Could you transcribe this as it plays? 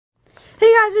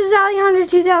Hey guys, this is Alejandro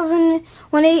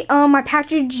 2018. My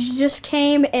package just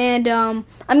came and I'm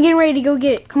getting ready to go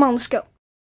get it. Come on, let's go.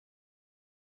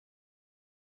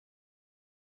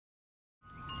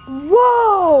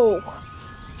 Whoa!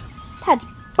 That's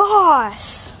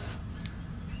boss.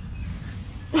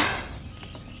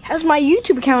 Has my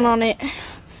YouTube account on it.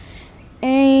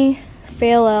 A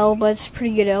fail L, but it's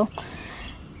pretty good L.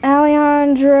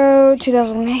 Alejandro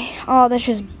 2008. Oh, that's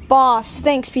just boss.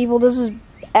 Thanks, people. This is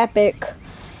epic.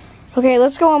 Okay,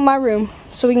 let's go in my room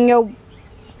so we can go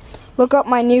look up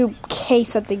my new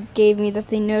case that they gave me that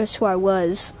they noticed who I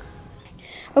was.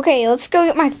 Okay, let's go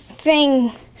get my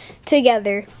thing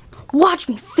together. Watch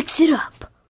me fix it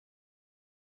up.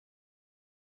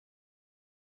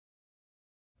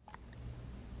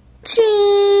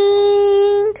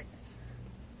 Ching!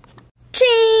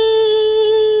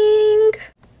 Ching!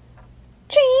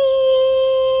 Ching!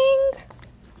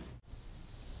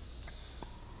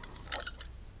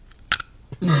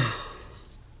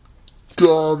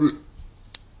 Got it.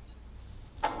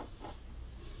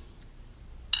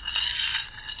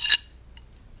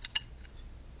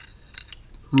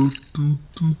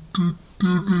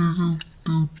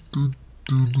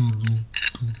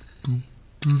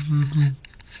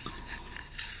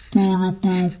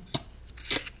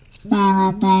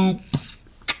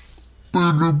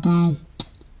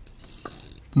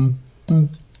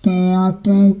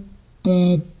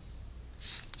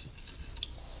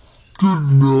 Good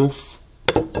enough.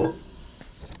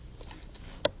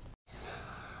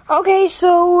 Okay,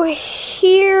 so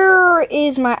here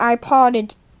is my iPod.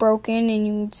 It's broken, and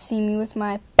you can see me with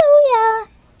my booyah.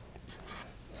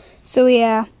 So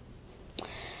yeah,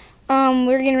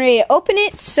 we're getting ready to open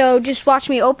it. So just watch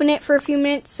me open it for a few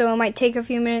minutes. So it might take a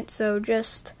few minutes. So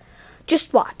just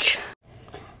watch.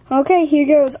 Okay, here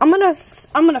goes. I'm gonna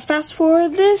fast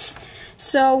forward this.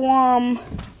 So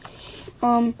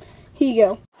here you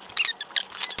go.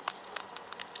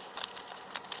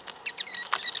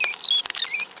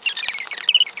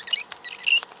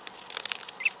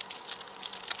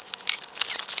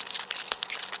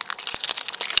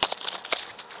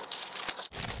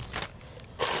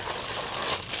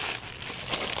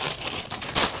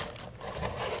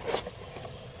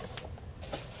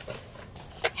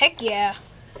 Heck yeah.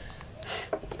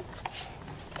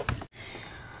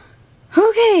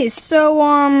 Okay, so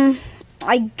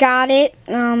I got it.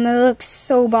 It looks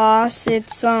so boss.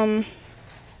 It's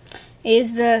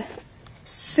is the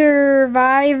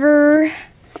Survivor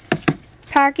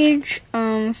package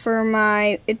for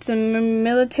my, it's a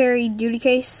military duty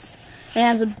case. It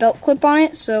has a belt clip on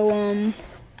it, so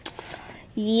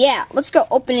yeah, let's go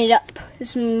open it up.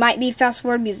 This might be fast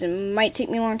forward because it might take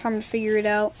me a long time to figure it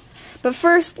out. But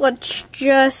first, let's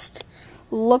just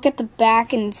look at the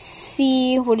back and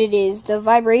see what it is. The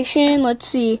vibration, let's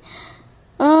see.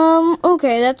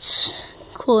 Okay, that's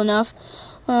cool enough.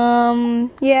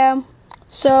 Yeah.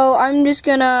 So, I'm just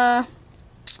gonna,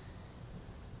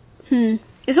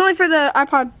 it's only for the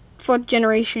Ipod 4th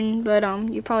generation, but,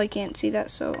 you probably can't see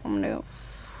that, so I'm gonna go,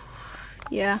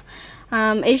 yeah.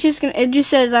 It just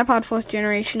says Ipod 4th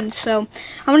generation, so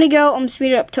I'm gonna go,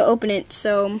 speed it up to open it,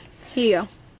 so here you go.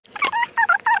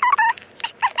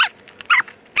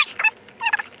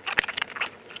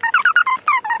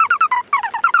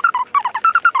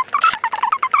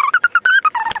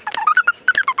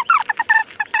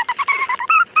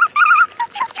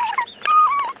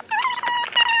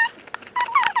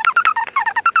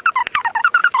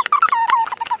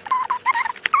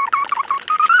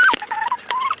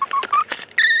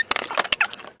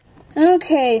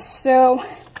 Okay, so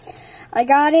I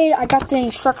got it. I got the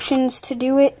instructions to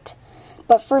do it.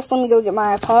 But first, let me go get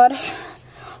my iPod.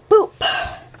 Boop.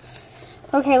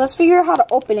 Okay, let's figure out how to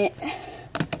open it.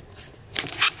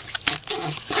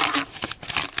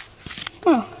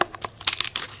 Huh.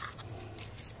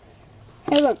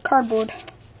 Hey, look, cardboard.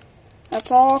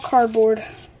 That's all cardboard.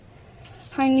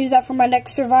 I can use that for my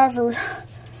next Survivor.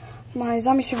 My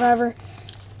zombie Survivor.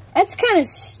 It's kind of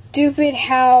stupid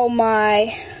how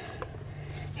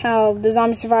the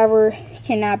zombie Survivor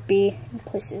cannot be in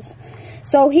places.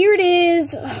 So here it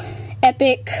is.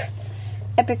 Epic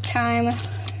time.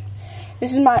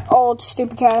 This is my old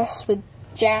stupid cast with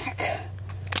Jack.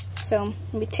 So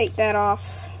let me take that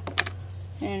off.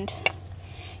 And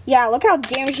yeah, look how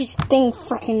damaged this thing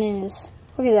freaking is.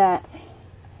 Look at that.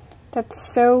 That's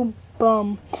so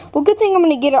bum. Well, good thing I'm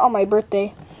gonna get it on my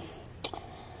birthday.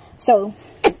 So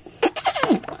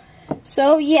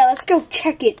yeah, let's go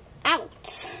check it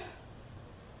out.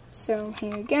 So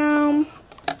here we go.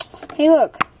 Hey,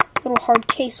 look, little hard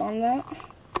case on that.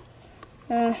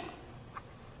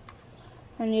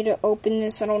 I need to open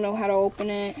this. I don't know how to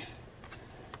open it.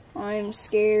 I'm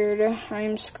scared.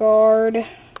 I'm scarred.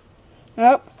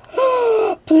 Oh.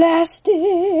 Plastic.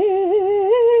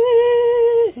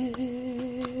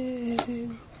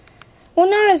 Well,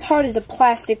 not as hard as the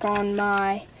plastic on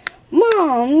my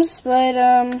mom's, but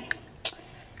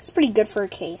it's pretty good for a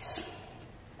case.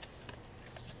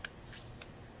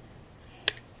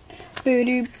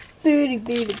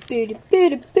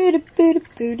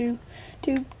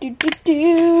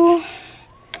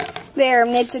 There,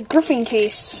 it's a Griffin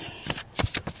case.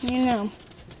 You know,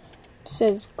 it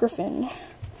says Griffin.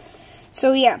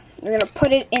 So yeah, we're gonna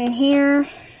put it in here.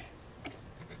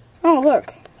 Oh,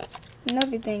 look,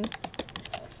 another thing.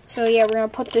 So yeah, we're gonna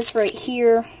put this right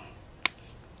here.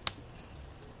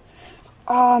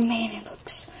 Oh man, it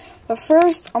looks. But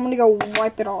first, I'm gonna go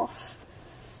wipe it off.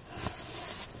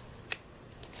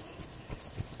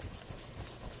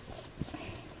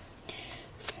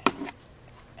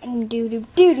 And do do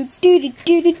do do do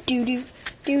do do do do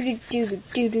do do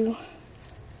do do.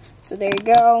 So there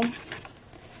you go.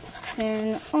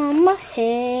 And on my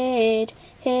head,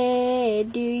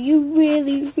 do you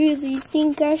really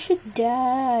think I should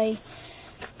die?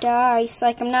 Die,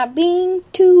 psych, I'm not being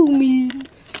too mean.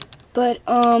 But,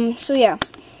 so yeah.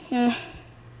 I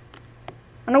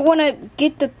don't want to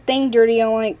get the thing dirty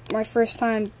on, like, my first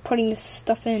time putting this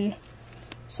stuff in.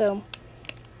 So,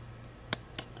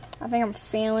 I think I'm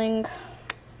failing.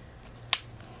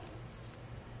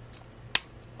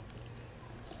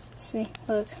 See,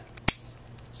 look.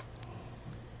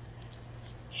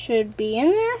 Should be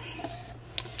in there.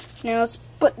 Now let's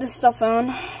put this stuff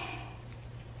on.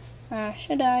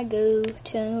 Should I go?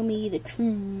 Tell me the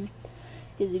truth.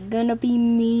 Is it gonna be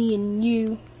me and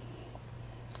you?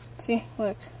 See,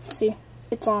 look, see,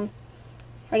 it's on.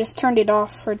 I just turned it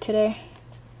off for today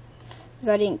because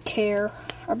I didn't care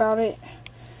about it.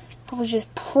 I was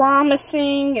just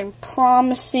promising and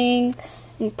promising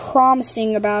and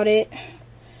promising about it,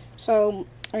 so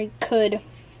I could.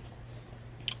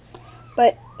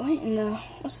 But what in the?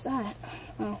 What's that?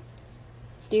 Oh,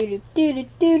 do do do do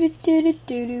do do do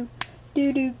do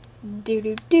do do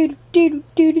do do do do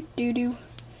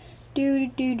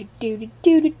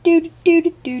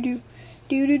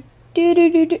do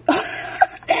do do.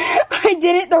 I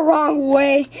did it the wrong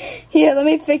way. Here, let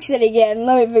me fix it again.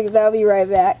 Let me fix it. I'll be right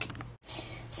back.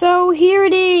 So here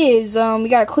it is. We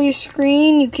got a clear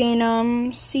screen. You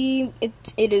can see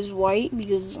it is white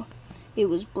because it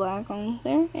was black on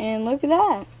there. And look at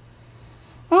that.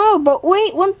 Oh, but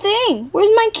wait, one thing. Where's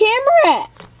my camera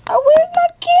at? Oh, where's my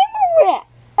camera at?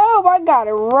 Oh, I got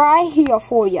it right here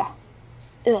for you.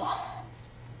 Ugh.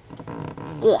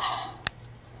 Ugh.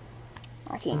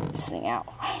 I can't get this thing out.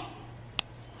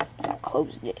 So I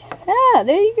closed it. Ah,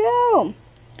 there you go.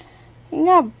 You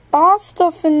got boss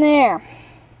stuff in there.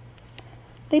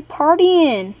 They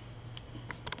partying.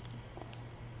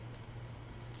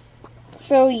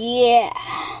 So yeah.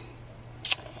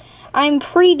 I'm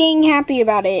pretty dang happy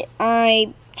about it.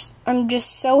 I'm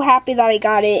just so happy that I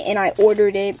got it and I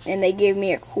ordered it and they gave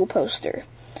me a cool poster.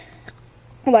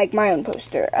 Like my own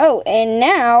poster. Oh, and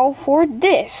now for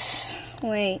this.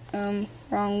 Wait,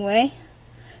 wrong way.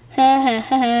 Ha ha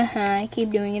ha ha ha. I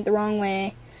keep doing it the wrong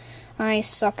way. I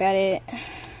suck at it.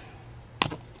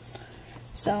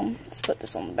 So, let's put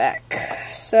this on the back.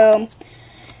 So,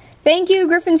 thank you,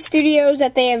 Griffin Studios,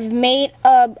 that they have made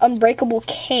a unbreakable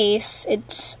case.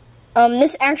 It's,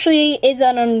 this actually is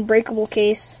an unbreakable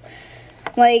case.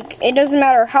 Like, it doesn't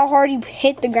matter how hard you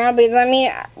hit the ground, because, I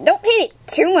mean, don't hit it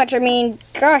too much. I mean,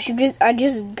 gosh, I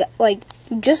just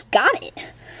got it.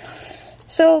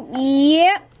 So,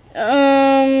 yeah,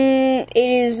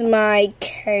 it is my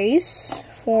case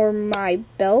for my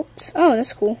belt. Oh,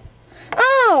 that's cool.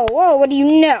 Oh, whoa, what do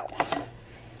you know?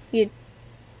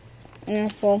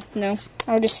 Well, no,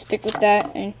 I'll just stick with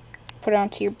that and put it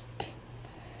onto your,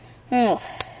 oh.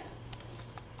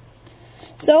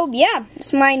 So, yeah,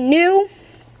 it's my new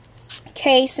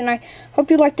case, and I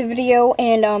hope you liked the video,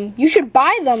 and you should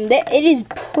buy them. It is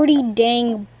pretty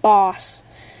dang boss.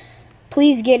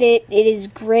 Please get it. It is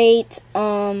great.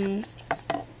 I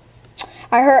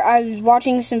was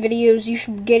watching some videos. You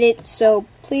should get it, so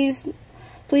please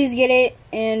get it,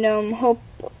 and hope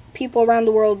people around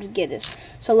the world get this.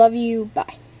 So, love you. Bye.